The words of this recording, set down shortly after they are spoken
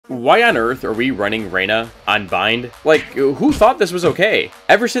Why on earth are we running Reyna on Bind? Like, who thought this was okay?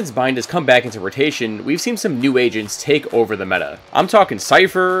 Ever since Bind has come back into rotation, we've seen some new agents take over the meta. I'm talking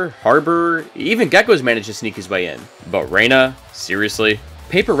Cypher, Harbor, even Gecko's managed to sneak his way in. But Reyna? Seriously?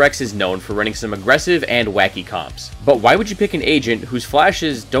 PRX is known for running some aggressive and wacky comps. But why would you pick an agent whose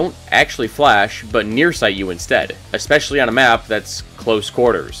flashes don't actually flash, but nearsight you instead? Especially on a map that's close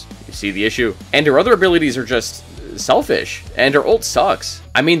quarters. You see the issue? And her other abilities are just selfish, and her ult sucks.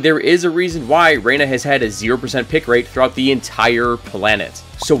 I mean, there is a reason why Reyna has had a 0% pick rate throughout the entire planet.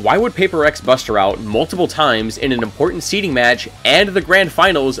 So why would PRX bust her out multiple times in an important seeding match and the grand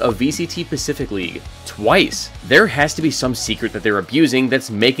finals of VCT Pacific League? Twice. There has to be some secret that they're abusing that's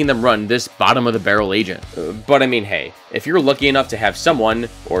making them run this bottom of the barrel agent. But I mean, hey, if you're lucky enough to have someone,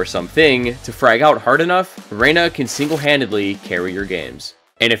 or something, to frag out hard enough, Reyna can single-handedly carry your games.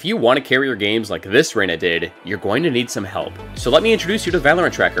 And if you want to carry your games like this Reyna did, you're going to need some help. So let me introduce you to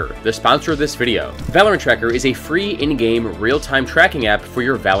Valorant Tracker, the sponsor of this video. Valorant Tracker is a free in-game real-time tracking app for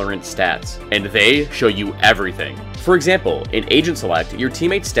your Valorant stats, and they show you everything. For example, in Agent Select, your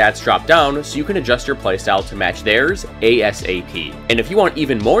teammates' stats drop down so you can adjust your playstyle to match theirs ASAP. And if you want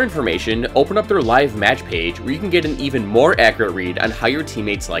even more information, open up their live match page where you can get an even more accurate read on how your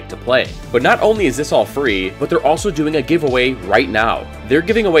teammates like to play. But not only is this all free, but they're also doing a giveaway right now. They're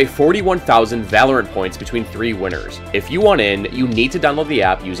giving away 41,000 Valorant points between 3 winners. If you want in, you need to download the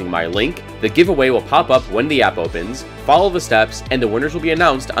app using my link. The giveaway will pop up when the app opens. Follow the steps, and the winners will be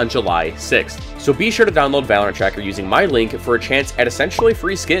announced on July 6th. So be sure to download Valorant Tracker using my link for a chance at essentially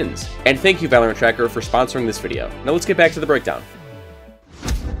free skins. And thank you, Valorant Tracker, for sponsoring this video. Now let's get back to the breakdown.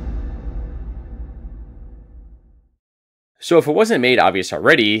 So if it wasn't made obvious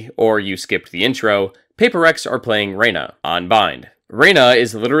already, or you skipped the intro, PRX are playing Reyna on Bind. Reyna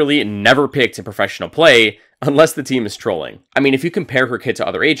is literally never picked in professional play, unless the team is trolling. I mean, if you compare her kit to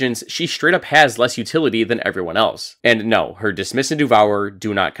other agents, she straight up has less utility than everyone else. And no, her Dismiss and Devour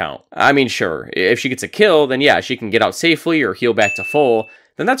do not count. I mean, sure, if she gets a kill, then yeah, she can get out safely or heal back to full,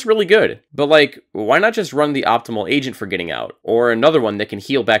 then that's really good. But like, why not just run the optimal agent for getting out, or another one that can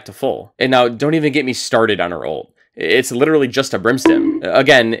heal back to full? And now, don't even get me started on her ult. It's literally just a brimstem.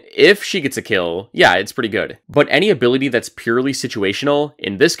 Again, if she gets a kill, yeah, it's pretty good. But any ability that's purely situational,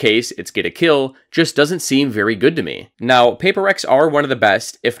 in this case, it's get a kill, just doesn't seem very good to me. Now, PRX are one of the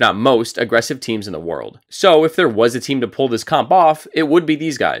best, if not most, aggressive teams in the world. So if there was a team to pull this comp off, it would be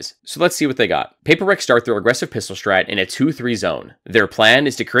these guys. So let's see what they got. PRX start their aggressive pistol strat in a 2-3 zone. Their plan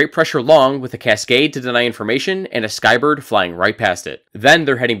is to create pressure long with a cascade to deny information and a skybird flying right past it. Then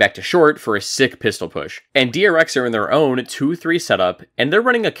they're heading back to short for a sick pistol push. And DRX are in their own 2-3 setup, and they're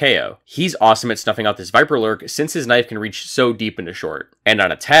running a KO. He's awesome at snuffing out this Viper Lurk since his knife can reach so deep into short. And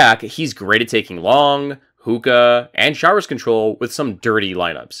on attack, he's great at taking long, hookah, and showers control with some dirty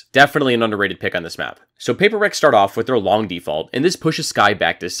lineups. Definitely an underrated pick on this map. So PRX start off with their long default, and this pushes Sky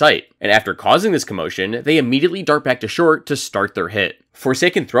back to site. And after causing this commotion, they immediately dart back to short to start their hit.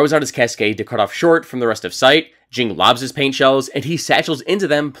 Forsaken throws out his cascade to cut off short from the rest of site, Jing lobs his paint shells, and he satchels into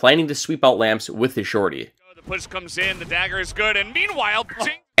them, planning to sweep out lamps with his shorty. The push comes in, the dagger is good, and meanwhile,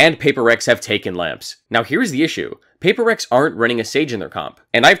 and PRX have taken lamps. Now here's the issue. PRX aren't running a Sage in their comp.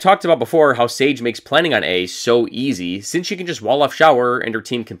 And I've talked about before how Sage makes planning on A so easy since she can just wall off shower and her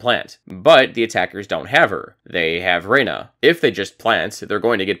team can plant. But the attackers don't have her. They have Reyna. If they just plant, they're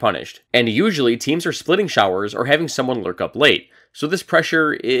going to get punished. And usually teams are splitting showers or having someone lurk up late. So this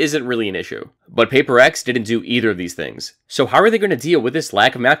pressure isn't really an issue. But PRX didn't do either of these things. So how are they going to deal with this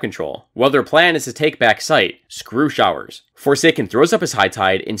lack of map control? Well, their plan is to take back site. Screw showers. Forsaken throws up his high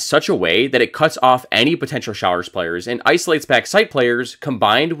tide in such a way that it cuts off any potential showers players and isolates back site players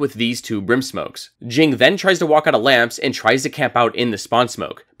combined with these 2 brim smokes. Jing then tries to walk out of lamps and tries to camp out in the spawn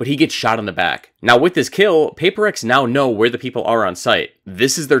smoke, but he gets shot in the back. Now with this kill, PRX now know where the people are on site.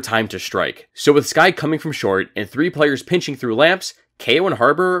 This is their time to strike. So with Sky coming from short and 3 players pinching through lamps, KO and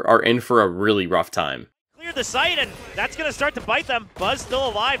Harbor are in for a really rough time. Clear the site, and that's going to start to bite them. Buzz still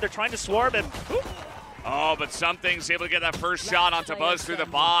alive. They're trying to swarm him. oh, but Something's able to get that first shot onto Buzz through the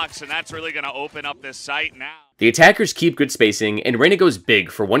box, and that's really going to open up this site now. The attackers keep good spacing, and Reyna goes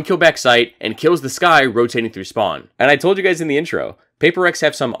big for 1 kill back site and kills the Sky rotating through spawn. And I told you guys in the intro, PRX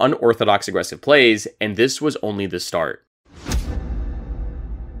have some unorthodox aggressive plays, and this was only the start.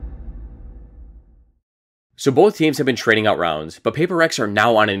 So both teams have been trading out rounds, but PRX are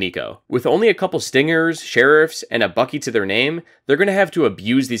now on an eco. With only a couple stingers, sheriffs, and a Bucky to their name, they're going to have to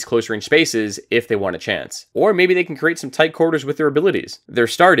abuse these close range spaces if they want a chance. Or maybe they can create some tight quarters with their abilities. They're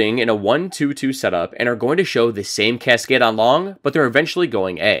starting in a 1-2-2 setup and are going to show the same cascade on long, but they're eventually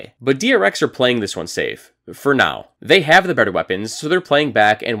going A. But DRX are playing this one safe. for now. They have the better weapons, so they're playing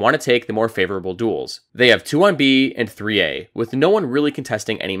back and want to take the more favorable duels. They have 2 on B and 3A, with no one really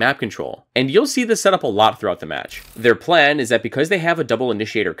contesting any map control. And you'll see this set up a lot throughout the match. Their plan is that because they have a double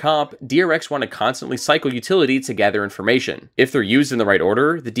Initiator comp, DRX want to constantly cycle utility to gather information. If they're used in the right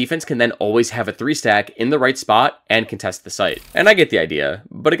order, the defense can then always have a 3-stack in the right spot and contest the site. And I get the idea,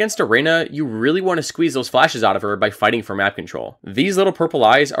 but against a Reyna, you really want to squeeze those flashes out of her by fighting for map control. These little purple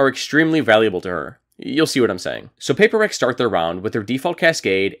eyes are extremely valuable to her. You'll see what I'm saying. So PRX start their round with their default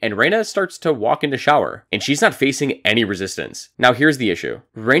cascade, and Reyna starts to walk into shower, and she's not facing any resistance. Now here's the issue.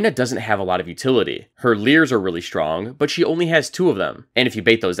 Reyna doesn't have a lot of utility. Her Leers are really strong, but she only has 2 of them. And if you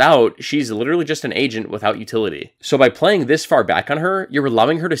bait those out, she's literally just an agent without utility. So by playing this far back on her, you're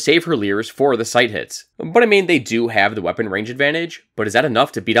allowing her to save her Leers for the site hits. But I mean, they do have the weapon range advantage, but is that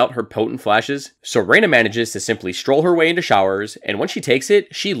enough to beat out her potent flashes? So Reyna manages to simply stroll her way into showers, and when she takes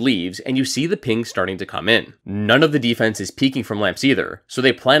it, she leaves, and you see the ping starting to come in. None of the defense is peeking from lamps either, so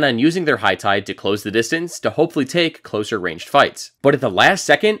they plan on using their high tide to close the distance to hopefully take closer ranged fights. But at the last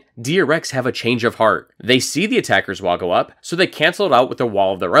second, DRX have a change of heart. They see the attacker's wall go up, so they cancel it out with a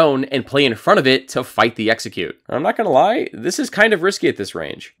wall of their own and play in front of it to fight the execute. I'm not gonna lie, this is kind of risky at this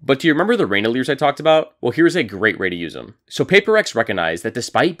range. But do you remember the Reyna Leers I talked about? Well, here's a great way to use them. So PRX recognize that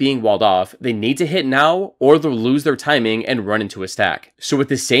despite being walled off, they need to hit now or they'll lose their timing and run into a stack. So at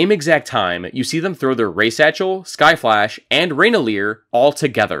the same exact time, you see them throw their Ray Satchel, Sky Flash, and Reyna Leer all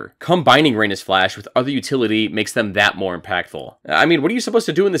together. Combining Reyna's Flash with other utility makes them that more impactful. I mean, what are you supposed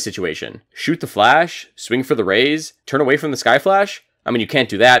to do in this situation? Shoot the Flash? Swing for the Rays? Turn away from the Sky Flash? I mean, you can't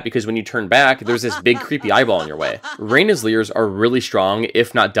do that because when you turn back, there's this big creepy eyeball in your way. Reyna's Leers are really strong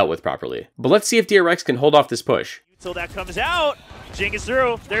if not dealt with properly. But let's see if DRX can hold off this push. Until that comes out, Jing is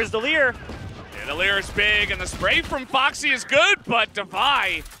through. There's the Leer. Yeah, the Leer is big, and the spray from Foxy is good, but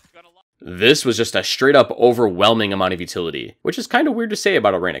Defy. This was just a straight up overwhelming amount of utility, which is kind of weird to say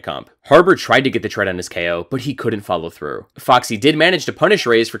about a Reyna comp. Harbor tried to get the tread on his KO, but he couldn't follow through. Foxy did manage to punish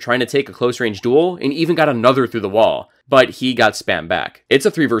Raze for trying to take a close range duel, and even got another through the wall, but he got spammed back. It's a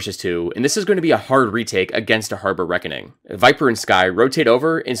 3 versus 2, and this is going to be a hard retake against a Harbor Reckoning. Viper and Sky rotate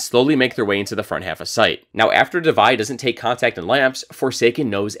over and slowly make their way into the front half of site. Now after Divide doesn't take contact in lamps, Forsaken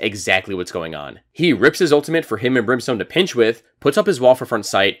knows exactly what's going on. He rips his ultimate for him and Brimstone to pinch with, puts up his wall for front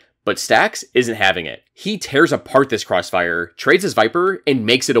sight, but Stax isn't having it. He tears apart this crossfire, trades his Viper, and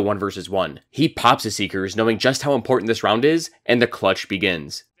makes it a 1 versus 1. He pops his Seekers, knowing just how important this round is, and the clutch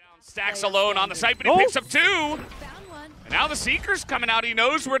begins. Stax alone on the site, but he picks up 2. And now the Seeker's coming out. He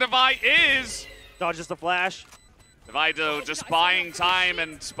knows where Divide is. Dodges the flash. Divide, though, just buying time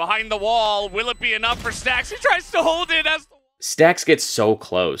and behind the wall. Will it be enough for Stax? He tries to hold it as the... Stax gets so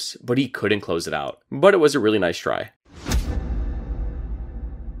close, but he couldn't close it out. But it was a really nice try.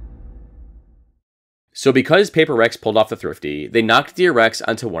 So because PRX pulled off the Thrifty, they knocked DRX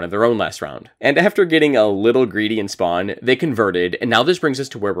onto one of their own last round. And after getting a little greedy in spawn, they converted, and now this brings us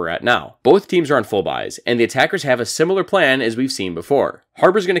to where we're at now. Both teams are on full buys, and the attackers have a similar plan as we've seen before.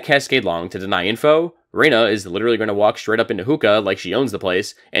 Harbor's going to cascade long to deny info, Reyna is literally going to walk straight up into hookah like she owns the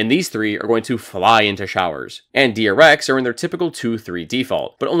place, and these 3 are going to fly into showers. And DRX are in their typical 2-3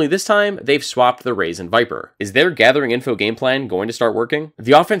 default, but only this time they've swapped the Raze and Viper. Is their gathering info game plan going to start working?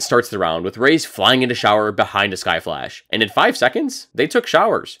 The offense starts the round with Raze flying into shower behind a Sky Flash, and in 5 seconds, they took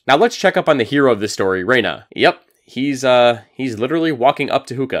showers. Now let's check up on the hero of this story, Reyna. Yep, he's literally walking up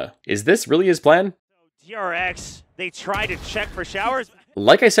to hookah. Is this really his plan? DRX, they try to check for showers.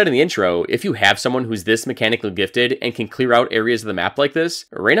 Like I said in the intro, if you have someone who's this mechanically gifted and can clear out areas of the map like this,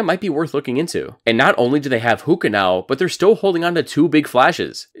 Reyna might be worth looking into. And not only do they have hookah now, but they're still holding on to 2 big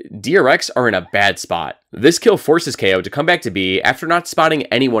flashes. DRX are in a bad spot. This kill forces KO to come back to B after not spotting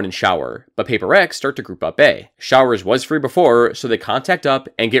anyone in shower, but PRX start to group up A. Showers was free before, so they contact up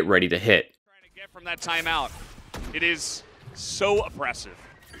and get ready to hit. Trying to get from that timeout. It is so oppressive.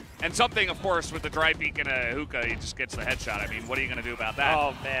 And something, of course, with the dry peek and a hookah, he just gets the headshot. I mean, what are you going to do about that?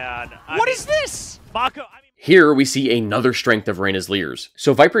 Oh, man. What is this? Mako, Here, we see another strength of Reyna's Leers.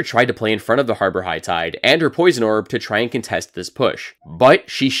 So Viper tried to play in front of the Harbor High Tide and her Poison Orb to try and contest this push, but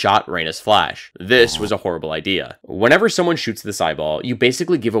she shot Reyna's Flash. This was a horrible idea. Whenever someone shoots this eyeball, you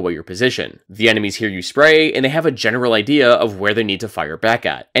basically give away your position. The enemies hear you spray, and they have a general idea of where they need to fire back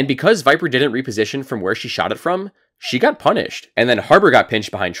at. And because Viper didn't reposition from where she shot it from, she got punished. And then Harbor got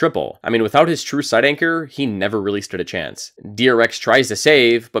pinched behind triple. I mean, without his true side anchor, he never really stood a chance. DRX tries to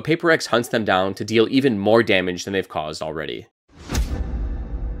save, but PRX hunts them down to deal even more damage than they've caused already.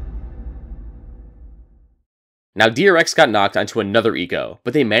 Now DRX got knocked onto another eco,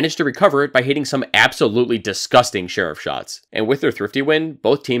 but they managed to recover it by hitting some absolutely disgusting sheriff shots. And with their thrifty win,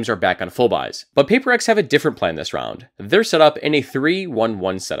 both teams are back on full buys. But PRX have a different plan this round. They're set up in a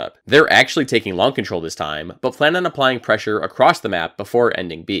 3-1-1 setup. They're actually taking long control this time, but plan on applying pressure across the map before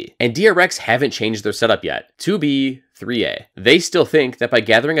ending B. And DRX haven't changed their setup yet. 2B, 3A. They still think that by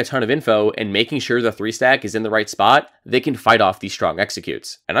gathering a ton of info and making sure the 3-stack is in the right spot, they can fight off these strong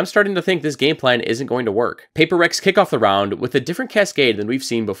executes. And I'm starting to think this game plan isn't going to work. PRX kick off the round with a different cascade than we've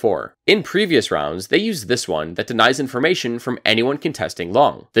seen before. In previous rounds, they used this one that denies information from anyone contesting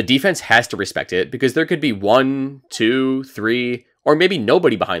long. The defense has to respect it because there could be 1, 2, 3, or maybe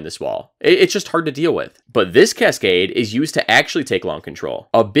nobody behind this wall. It's just hard to deal with. But this cascade is used to actually take long control.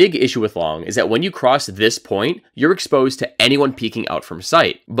 A big issue with long is that when you cross this point, you're exposed to anyone peeking out from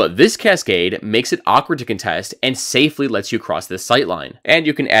sight. But this cascade makes it awkward to contest and safely lets you cross this sight line. And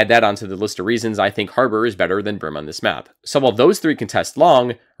you can add that onto the list of reasons I think Harbor is better than Brim on this map. So while those three contest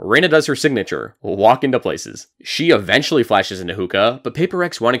long, Reyna does her signature, walk into places. She eventually flashes into hookah, but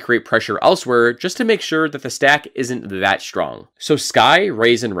PRX want to create pressure elsewhere just to make sure that the stack isn't that strong. So Sky,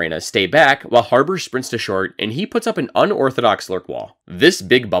 Raze, and Reyna stay back while Harbor sprints to short and he puts up an unorthodox lurk wall. This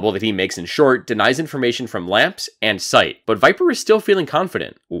big bubble that he makes in short denies information from lamps and sight, but Viper is still feeling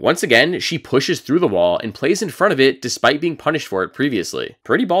confident. Once again, she pushes through the wall and plays in front of it despite being punished for it previously.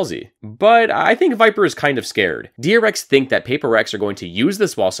 Pretty ballsy. But I think Viper is kind of scared. DRX think that PRX are going to use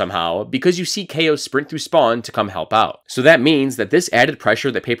this wall somehow because you see KO sprint through spawn to come help out. So that means that this added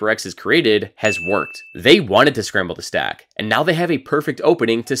pressure that PRX has created has worked. They wanted to scramble the stack, and now they have a perfect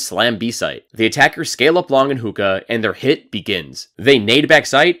opening to slam B site. The attackers scale up long in hookah, and their hit begins. They nade back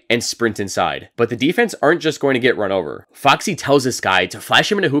sight and sprint inside, but the defense aren't just going to get run over. Foxy tells this guy to flash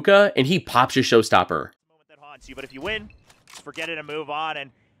him into hookah, and he pops his showstopper. Moment that haunts you, but if you win, just forget it and move on.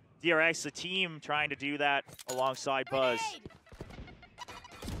 And DRX, the team, trying to do that alongside Buzz.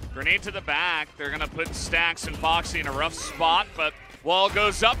 Grenade to the back. They're going to put Stacks and Foxy in a rough spot, but wall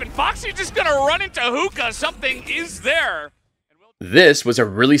goes up, and Foxy just going to run into hookah. Something is there. This was a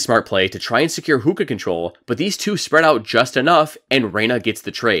really smart play to try and secure hookah control, but these two spread out just enough, and Reyna gets the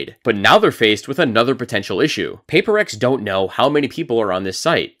trade. But now they're faced with another potential issue. PRX don't know how many people are on this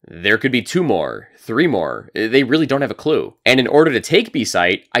site. There could be 2 more, 3 more. They really don't have a clue. And in order to take B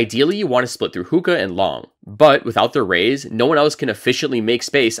site, ideally you want to split through hookah and long. But without their Raze, no one else can efficiently make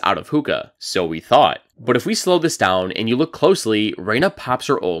space out of hookah. So we thought. But if we slow this down and you look closely, Reyna pops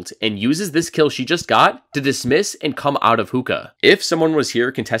her ult and uses this kill she just got to dismiss and come out of hookah. If someone was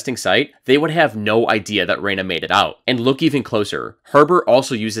here contesting site, they would have no idea that Reyna made it out. And look even closer, Harbor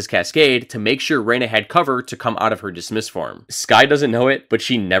also uses Cascade to make sure Reyna had cover to come out of her dismiss form. Sky doesn't know it, but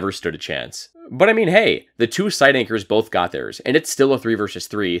she never stood a chance. But I mean, hey, the 2 side anchors both got theirs, and it's still a 3 versus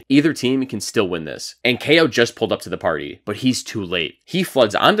 3. Either team can still win this. And KO just pulled up to the party, but he's too late. He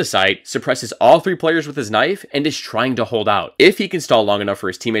floods onto site, suppresses all 3 players with his knife, and is trying to hold out. If he can stall long enough for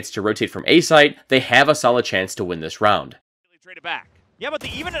his teammates to rotate from A site, they have a solid chance to win this round. Trade it back. Yeah, but they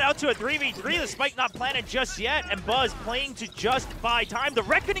even it out to a 3v3. The spike not planted just yet, and Buzz playing to just buy time. The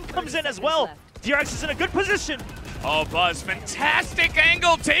Reckoning comes in as well. DRX is in a good position. Oh, Buzz, fantastic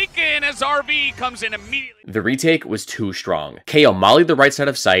angle taken as RB comes in immediately. The retake was too strong. KO mollied the right side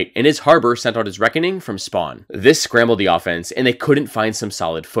of sight, and his Harbor sent out his Reckoning from spawn. This scrambled the offense, and they couldn't find some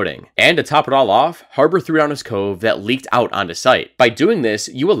solid footing. And to top it all off, Harbor threw down his cove that leaked out onto sight. By doing this,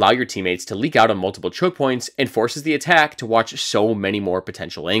 you allow your teammates to leak out on multiple choke points and forces the attack to watch so many more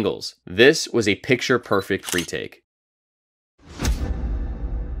potential angles. This was a picture-perfect retake.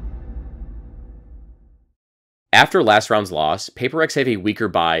 After last round's loss, PRX have a weaker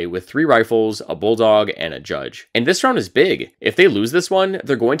buy with 3 rifles, a bulldog, and a judge. And this round is big. If they lose this one,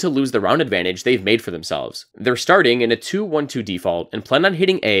 they're going to lose the round advantage they've made for themselves. They're starting in a 2-1-2 default and plan on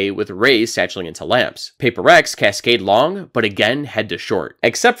hitting A with Raze satcheling into lamps. PRX cascade long, but again head to short.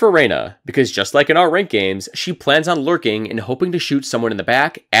 Except for Reyna, because just like in our ranked games, she plans on lurking and hoping to shoot someone in the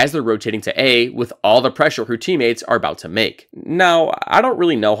back as they're rotating to A with all the pressure her teammates are about to make. Now, I don't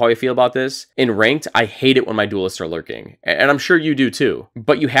really know how I feel about this. In ranked, I hate it when my duelists are lurking, and I'm sure you do too.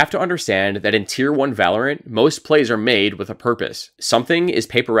 But you have to understand that in Tier 1 Valorant, most plays are made with a purpose. Something is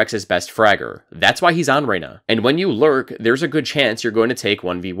PRX's best fragger. That's why he's on Reyna. And when you lurk, there's a good chance you're going to take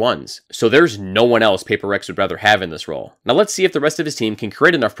 1v1s. So there's no one else PRX would rather have in this role. Now let's see if the rest of his team can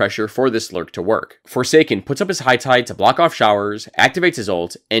create enough pressure for this lurk to work. Forsaken puts up his high tide to block off showers, activates his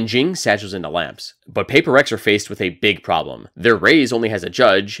ult, and Jing satchels into lamps. But PRX are faced with a big problem. Their Raze only has a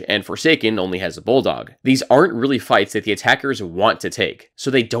judge, and Forsaken only has a bulldog. These aren't aren't really fights that the attackers want to take,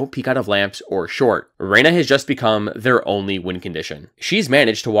 so they don't peek out of lamps or short. Reyna has just become their only win condition. She's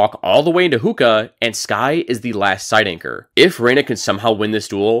managed to walk all the way into hookah, and Skye is the last side anchor. If Reyna can somehow win this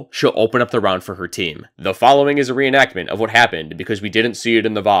duel, she'll open up the round for her team. The following is a reenactment of what happened because we didn't see it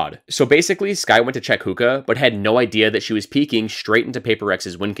in the VOD. So basically, Skye went to check hookah, but had no idea that she was peeking straight into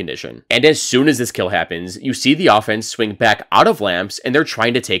PRX's win condition. And as soon as this kill happens, you see the offense swing back out of lamps, and they're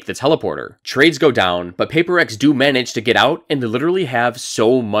trying to take the teleporter. Trades go down, but PRX do manage to get out and literally have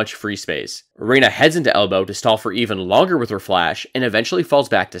so much free space. Reyna heads into elbow to stall for even longer with her flash, and eventually falls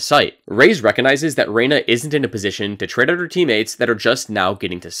back to site. Raze recognizes that Reyna isn't in a position to trade out her teammates that are just now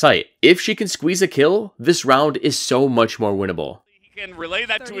getting to site. If she can squeeze a kill, this round is so much more winnable. He can relay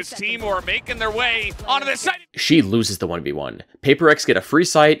that to his team or making their way onto the site. She loses the 1v1. PRX get a free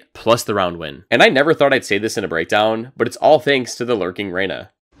site plus the round win. And I never thought I'd say this in a breakdown, but it's all thanks to the lurking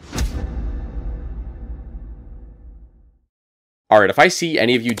Reyna. Alright, if I see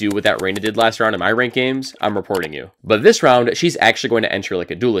any of you do what that Reyna did last round in my ranked games, I'm reporting you. But this round, she's actually going to enter like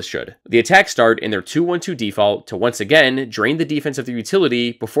a duelist should. The attacks start in their 2-1-2 default to once again drain the defense of their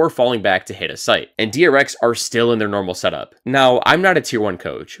utility before falling back to hit a site. And DRX are still in their normal setup. Now, I'm not a tier 1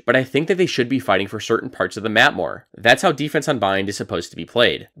 coach, but I think that they should be fighting for certain parts of the map more. That's how defense on bind is supposed to be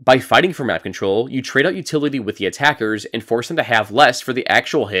played. By fighting for map control, you trade out utility with the attackers and force them to have less for the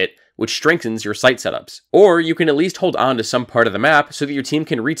actual hit, which strengthens your site setups. Or you can at least hold on to some part of the map so that your team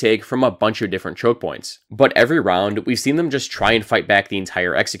can retake from a bunch of different choke points. But every round, we've seen them just try and fight back the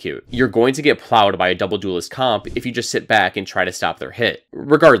entire execute. You're going to get plowed by a double duelist comp if you just sit back and try to stop their hit.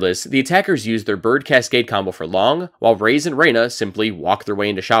 Regardless, the attackers use their bird cascade combo for long, while Raze and Reyna simply walk their way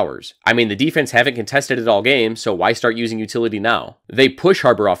into showers. I mean, the defense haven't contested it all game, so why start using utility now? They push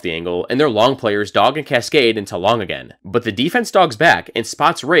Harbor off the angle, and their long players dog and cascade into long again. But the defense dogs back and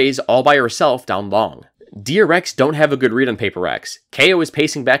spots Raze all by herself down long. DRX don't have a good read on PRX. KO is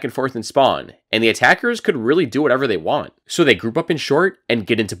pacing back and forth in spawn, and the attackers could really do whatever they want. So they group up in short and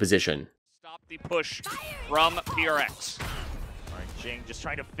get into position. Stop the push from PRX. Jing just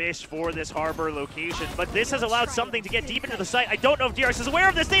trying to fish for this harbor location, but this has allowed something to get deep into the site. I don't know if DRX is aware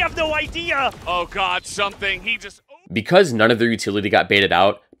of this. They have no idea. Oh god, something. He just... Because none of their utility got baited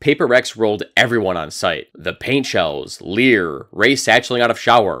out, PRX rolled everyone on site. The paint shells, Leer, Ray satcheling out of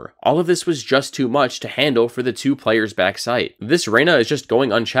shower. All of this was just too much to handle for the 2 players back site. This Reyna is just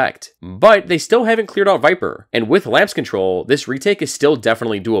going unchecked. But they still haven't cleared out Viper, and with lamps control, this retake is still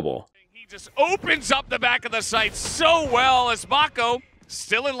definitely doable. He just opens up the back of the site so well as Mako,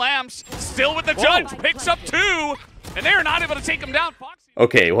 still in lamps, still with the judge, picks up 2, and they're not able to take him down. Foxy.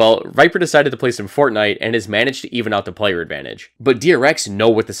 Okay, well, Viper decided to play some Fortnite and has managed to even out the player advantage. But DRX know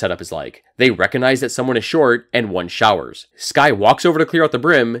what the setup is like. They recognize that someone is short and one showers. Skye walks over to clear out the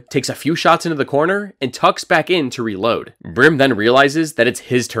Brim, takes a few shots into the corner, and tucks back in to reload. Brim then realizes that it's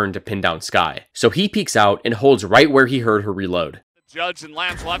his turn to pin down Skye. So he peeks out and holds right where he heard her reload. Judge and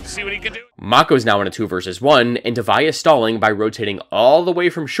Lamps will have to see what he can do. Mako's now in a 2 versus 1, and Devi is stalling by rotating all the way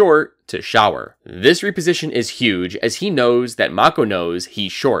from short to shower. This reposition is huge, as he knows that Mako knows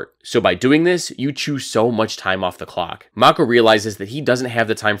he's short. So by doing this, you chew so much time off the clock. Mako realizes that he doesn't have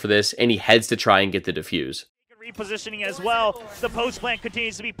the time for this, and he heads to try and get the defuse. Repositioning as well. The post plant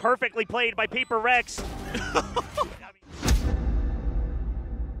continues to be perfectly played by PRX.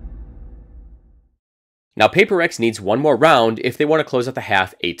 Now, PRX needs one more round if they want to close out the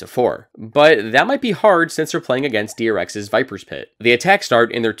half 8-4, but that might be hard since they're playing against DRX's Viper's Pit. The attacks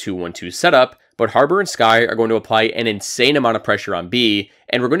start in their 2-1-2 setup, but Harbor and Skye are going to apply an insane amount of pressure on B,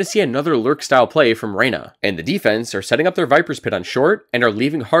 and we're going to see another lurk-style play from Reyna. And the defense are setting up their Viper's Pit on short, and are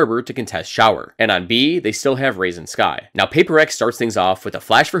leaving Harbor to contest shower. And on B, they still have Raze and Skye. Now, PRX starts things off with a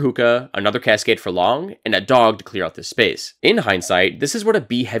flash for hookah, another cascade for long, and a dog to clear out this space. In hindsight, this is what a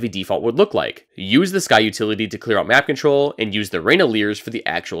B-heavy default would look like. Use the Skye utility to clear out map control, and use the Reyna Leers for the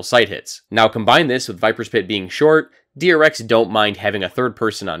actual site hits. Now, combine this with Viper's Pit being short, DRX don't mind having a 3rd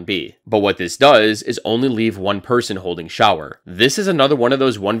person on B. But what this does is only leave one person holding shower. This is another one of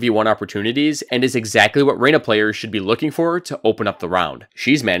those 1v1 opportunities, and is exactly what Reyna players should be looking for to open up the round.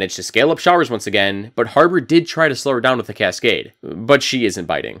 She's managed to scale up showers once again, but Harbor did try to slow her down with the cascade. But she isn't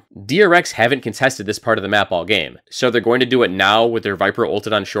biting. DRX haven't contested this part of the map all game, so they're going to do it now with their Viper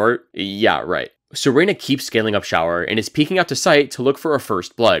ulted on short? Yeah, right. So Reyna keeps scaling up shower and is peeking out to sight to look for a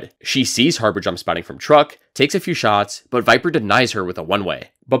first blood. She sees Harbor jump spotting from truck, takes a few shots, but Viper denies her with a one-way.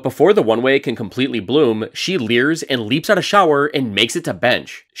 But before the one-way can completely bloom, she leers and leaps out of shower and makes it to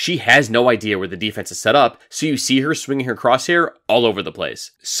bench. She has no idea where the defense is set up, so you see her swinging her crosshair all over the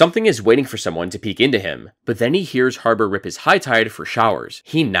place. Something is waiting for someone to peek into him, but then he hears Harbor rip his high tide for showers.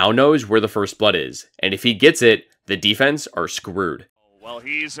 He now knows where the first blood is, and if he gets it, the defense are screwed. Well,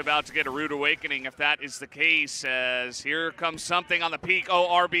 he's about to get a rude awakening if that is the case, as here comes something on the peak. Oh,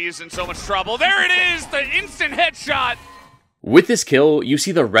 RB is in so much trouble. There it is, the instant headshot. With this kill, you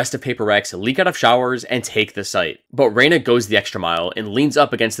see the rest of PRX leak out of showers and take the site. But Reyna goes the extra mile and leans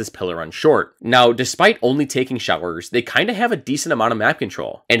up against this pillar on short. Now, despite only taking showers, they kinda have a decent amount of map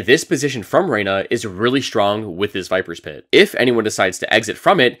control. And this position from Reyna is really strong with this Viper's Pit. If anyone decides to exit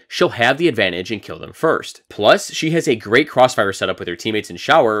from it, she'll have the advantage and kill them first. Plus, she has a great crossfire setup with her teammates in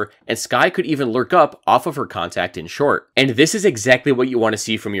shower, and Skye could even lurk up off of her contact in short. And this is exactly what you want to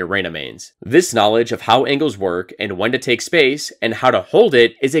see from your Reyna mains. This knowledge of how angles work and when to take space and how to hold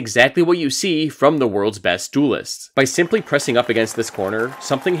it is exactly what you see from the world's best duelists. By simply pressing up against this corner,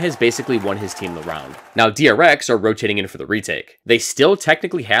 something has basically won his team the round. Now DRX are rotating in for the retake. They still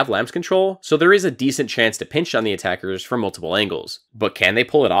technically have lamps control, so there is a decent chance to pinch on the attackers from multiple angles. But can they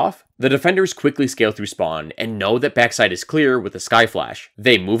pull it off? The defenders quickly scale through spawn and know that backside is clear with a Skye flash.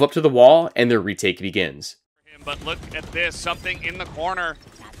 They move up to the wall and their retake begins. But look at this, something in the corner.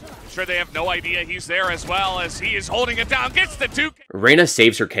 I'm sure they have no idea he's there as well, as he is holding it down, gets the 2. Reyna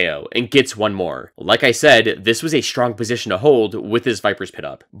saves her KO and gets one more. Like I said, this was a strong position to hold with his Viper's Pit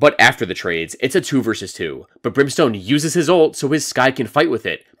up. But after the trades, it's a 2 versus 2. But Brimstone uses his ult so his Skye can fight with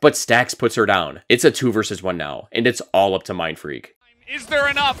it, but Stax puts her down. It's a 2 versus 1 now, and it's all up to Mindfreak. Is there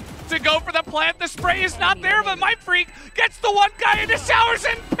enough to go for the plant? The spray is not there, but Mindfreak gets the one guy into showers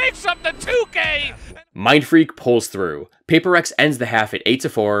and picks up the 2K. Mindfreak pulls through. PRX ends the half at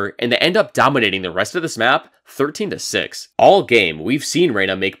 8-4, and they end up dominating the rest of this map 13-6. All game, we've seen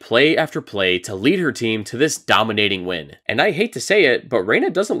Reyna make play after play to lead her team to this dominating win. And I hate to say it, but Reyna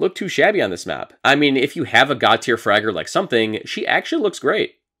doesn't look too shabby on this map. I mean, if you have a god tier fragger like something, she actually looks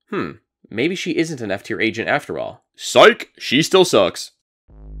great. Maybe she isn't an F tier agent after all. Psych, she still sucks.